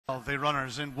The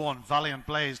runners in 1, Valiant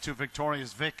Blaze, 2,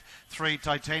 Victorious Vic, 3,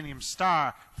 Titanium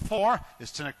Star, 4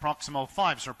 is TINNOCK PROXIMO,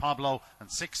 5, SIR PABLO,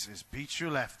 and 6 is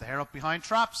BEECHVIEW LEFT. The hair up behind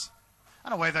Traps.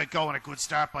 And away they go, and a good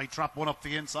start by Trap 1 up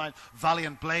the inside.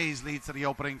 Valiant Blaze leads to the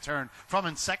opening turn. From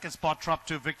in second spot, Trap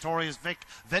 2, Victorious Vic.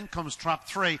 Then comes Trap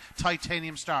 3,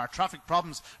 Titanium Star. Traffic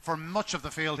problems for much of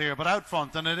the field here, but out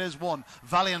front, and it is 1,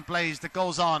 Valiant Blaze that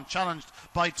goes on, challenged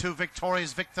by 2,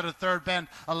 Victorious Vic to the third bend.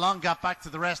 A long gap back to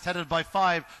the rest, headed by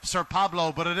 5, SIR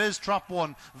PABLO, but it is Trap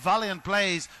 1, Valiant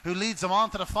Blaze, who leads them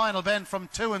on to the final bend from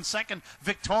 2 in second,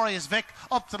 Victorious Vic.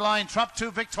 Up the line, Trap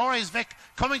 2, Victorious Vic,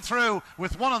 coming through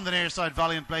with 1 on the near side.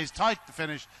 Valiant Blaze tight to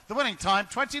finish. The winning time,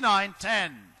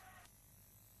 29:10.